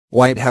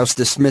White House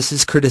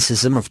dismisses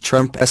criticism of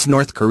Trump's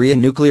North Korea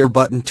nuclear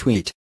button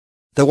tweet.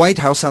 The White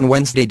House on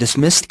Wednesday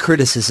dismissed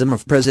criticism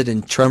of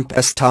President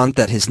Trump's taunt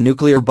that his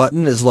nuclear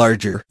button is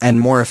larger and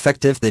more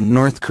effective than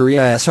North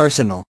Korea's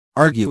arsenal,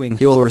 arguing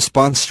he will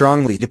respond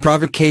strongly to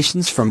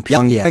provocations from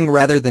Pyongyang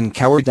rather than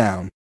cower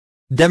down.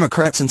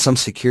 Democrats and some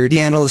security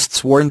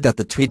analysts warned that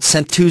the tweet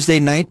sent Tuesday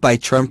night by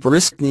Trump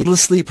risked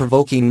needlessly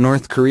provoking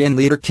North Korean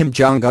leader Kim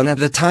Jong Un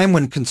at a time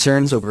when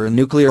concerns over a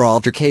nuclear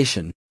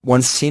altercation,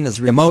 once seen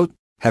as remote,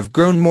 have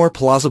grown more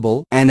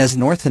plausible, and as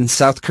North and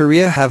South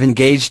Korea have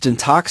engaged in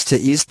talks to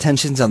ease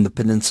tensions on the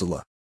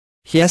peninsula.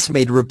 He has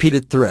made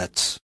repeated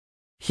threats.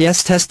 He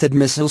has tested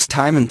missiles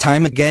time and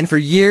time again for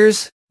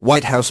years,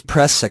 White House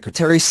Press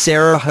Secretary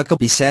Sarah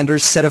Huckabee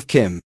Sanders said of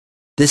Kim.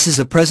 This is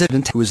a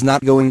president who is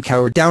not going to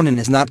cower down and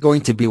is not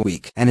going to be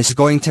weak and is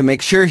going to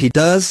make sure he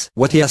does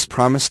what he has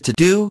promised to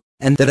do,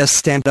 and that is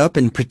stand up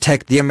and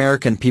protect the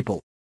American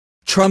people.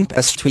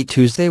 Trump's tweet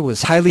Tuesday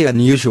was highly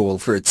unusual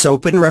for its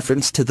open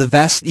reference to the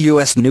vast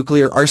U.S.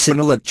 nuclear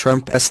arsenal at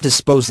Trump's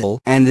disposal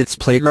and its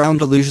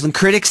playground illusion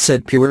critics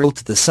said puerile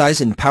to the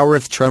size and power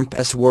of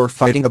Trump's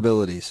war-fighting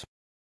abilities.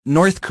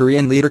 North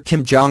Korean leader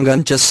Kim Jong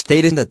Un just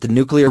stated that the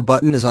nuclear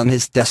button is on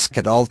his desk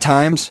at all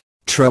times,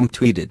 Trump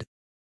tweeted.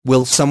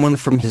 Will someone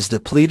from his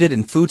depleted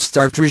and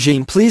food-starved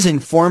regime please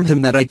inform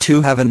him that I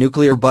too have a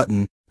nuclear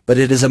button, but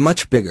it is a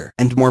much bigger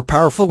and more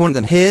powerful one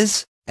than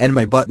his, and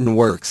my button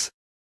works.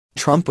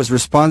 Trump was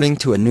responding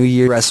to a New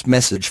Year's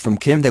message from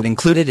Kim that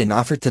included an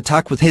offer to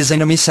talk with his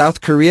enemy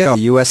South Korea, a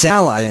U.S.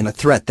 ally, and a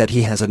threat that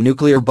he has a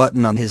nuclear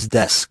button on his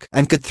desk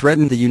and could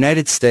threaten the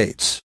United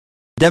States.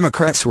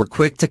 Democrats were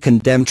quick to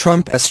condemn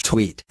Trump's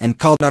tweet and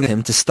called on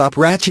him to stop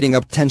ratcheting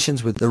up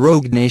tensions with the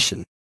rogue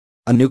nation.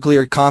 A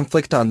nuclear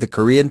conflict on the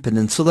Korean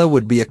peninsula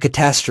would be a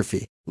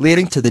catastrophe,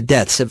 leading to the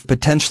deaths of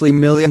potentially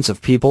millions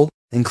of people,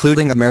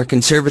 including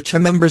American service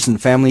members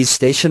and families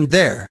stationed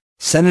there,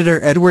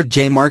 Senator Edward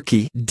J.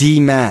 Markey,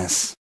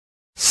 D-Mass.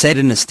 said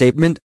in a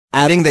statement,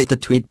 adding that the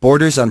tweet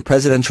borders on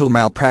presidential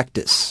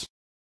malpractice.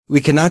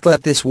 We cannot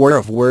let this war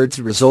of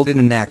words result in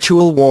an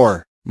actual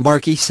war,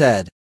 Markey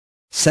said.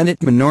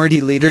 Senate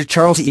Minority Leader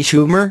Charles E.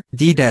 Schumer,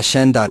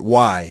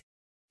 D-N.Y.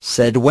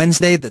 said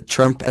Wednesday that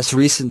Trump's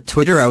recent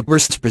Twitter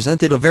outbursts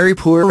presented a very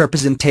poor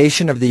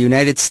representation of the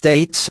United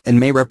States and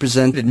may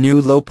represent a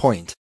new low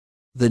point.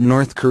 The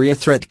North Korea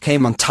threat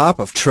came on top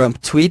of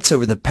Trump tweets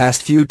over the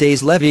past few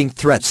days levying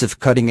threats of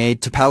cutting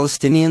aid to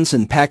Palestinians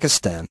in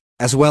Pakistan,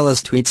 as well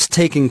as tweets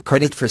taking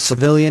credit for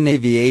civilian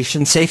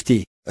aviation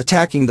safety,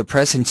 attacking the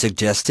press and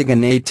suggesting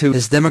an aide to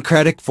his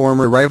Democratic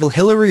former rival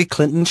Hillary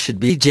Clinton should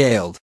be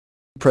jailed.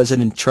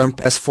 President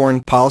Trump's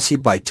foreign policy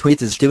by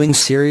tweet is doing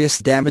serious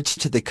damage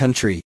to the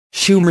country,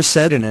 Schumer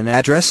said in an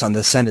address on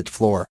the Senate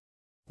floor.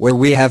 Where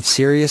we have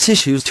serious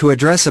issues to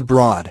address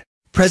abroad,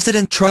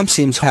 President Trump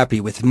seems happy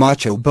with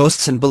macho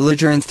boasts and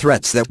belligerent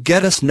threats that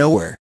get us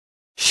nowhere.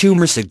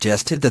 Schumer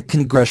suggested that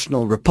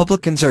congressional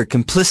Republicans are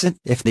complicit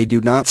if they do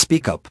not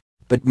speak up,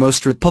 but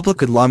most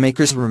Republican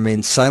lawmakers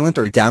remain silent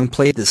or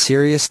downplayed the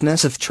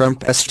seriousness of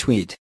Trump's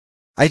tweet.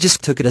 I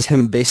just took it as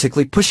him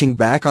basically pushing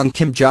back on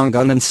Kim Jong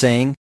Un and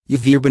saying,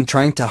 "You've been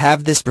trying to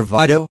have this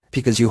bravado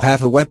because you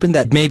have a weapon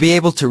that may be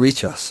able to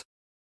reach us.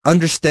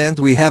 Understand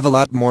we have a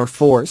lot more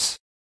force?"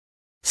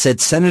 said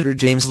Senator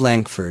James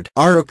Lankford,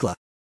 Oklahoma.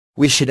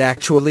 We should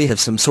actually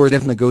have some sort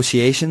of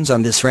negotiations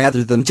on this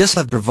rather than just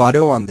have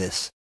bravado on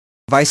this.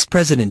 Vice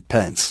President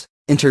Pence,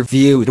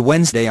 interviewed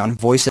Wednesday on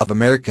Voice of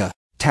America,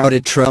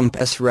 touted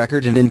Trump's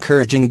record in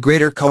encouraging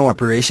greater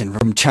cooperation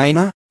from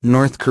China,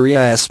 North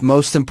Korea's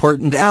most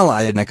important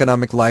ally and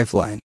economic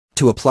lifeline,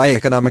 to apply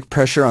economic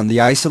pressure on the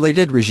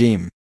isolated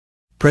regime.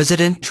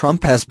 President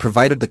Trump has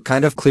provided the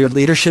kind of clear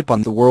leadership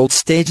on the world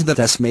stage that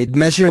has made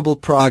measurable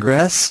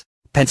progress,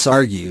 Pence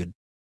argued.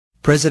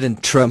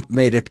 President Trump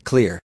made it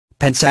clear,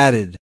 Pence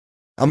added.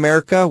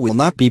 America will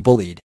not be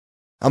bullied.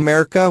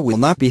 America will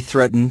not be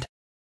threatened.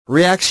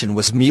 Reaction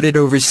was muted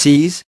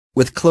overseas,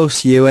 with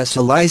close U.S.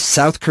 allies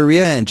South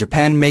Korea and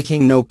Japan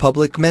making no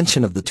public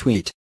mention of the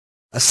tweet.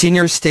 A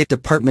senior State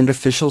Department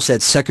official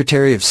said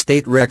Secretary of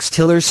State Rex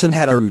Tillerson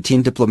had a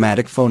routine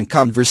diplomatic phone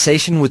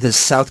conversation with his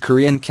South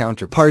Korean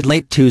counterpart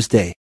late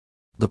Tuesday.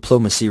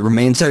 Diplomacy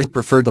remains our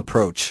preferred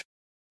approach.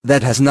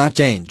 That has not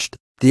changed,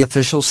 the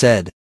official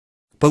said.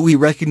 But we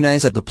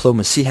recognize that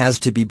diplomacy has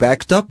to be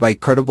backed up by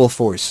credible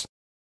force.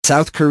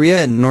 South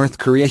Korea and North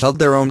Korea held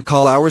their own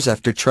call hours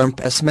after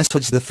Trump's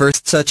message, the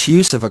first such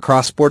use of a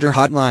cross-border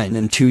hotline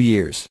in 2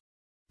 years.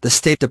 The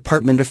State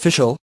Department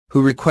official,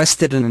 who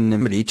requested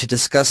anonymity to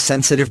discuss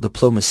sensitive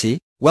diplomacy,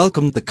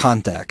 welcomed the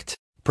contact,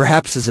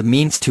 perhaps as a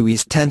means to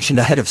ease tension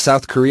ahead of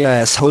South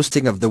Korea's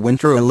hosting of the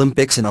Winter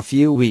Olympics in a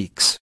few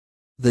weeks.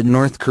 The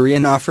North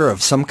Korean offer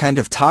of some kind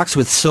of talks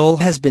with Seoul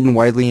has been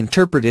widely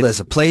interpreted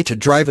as a play to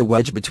drive a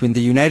wedge between the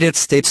United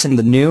States and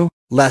the new,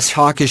 less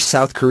hawkish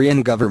South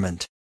Korean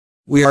government.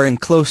 We are in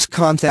close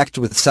contact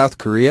with South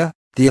Korea,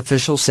 the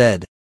official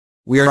said.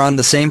 We are on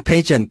the same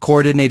page and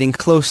coordinating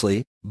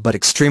closely, but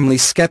extremely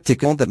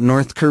skeptical that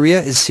North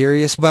Korea is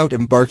serious about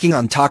embarking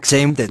on talks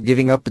aimed at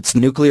giving up its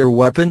nuclear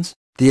weapons,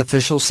 the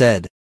official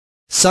said.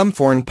 Some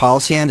foreign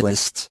policy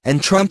analysts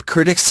and Trump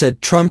critics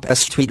said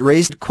Trump's tweet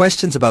raised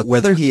questions about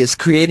whether he is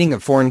creating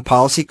a foreign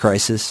policy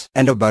crisis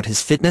and about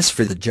his fitness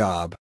for the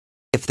job.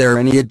 If there are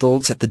any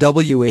adults at the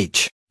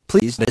WH,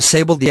 please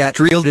disable the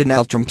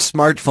 @RealDonaldTrump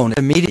smartphone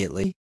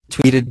immediately,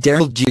 tweeted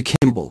Daryl G.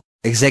 Kimball,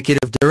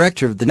 executive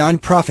director of the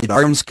nonprofit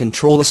Arms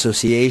Control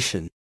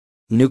Association.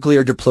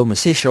 Nuclear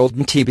diplomacy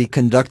shouldn't be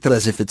conducted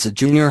as if it's a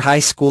junior high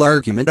school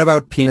argument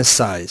about penis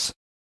size.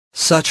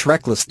 Such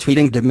reckless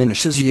tweeting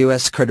diminishes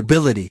U.S.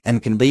 credibility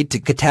and can lead to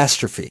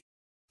catastrophe.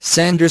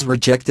 Sanders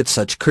rejected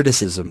such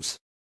criticisms.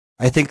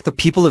 I think the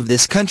people of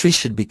this country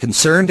should be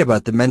concerned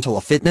about the mental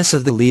fitness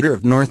of the leader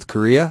of North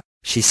Korea,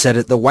 she said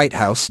at the White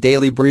House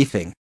Daily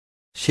Briefing.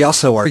 She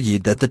also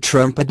argued that the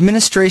Trump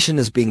administration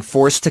is being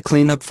forced to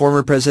clean up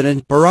former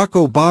President Barack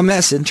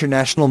Obama's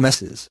international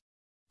messes.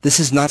 This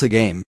is not a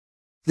game.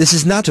 This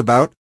is not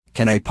about,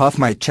 can I puff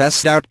my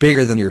chest out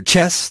bigger than your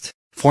chest?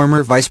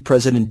 Former Vice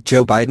President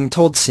Joe Biden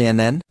told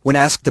CNN when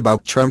asked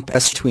about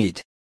Trump's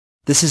tweet.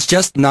 This is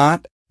just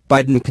not,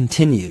 Biden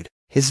continued,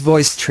 his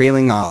voice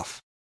trailing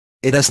off.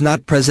 It is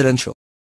not presidential.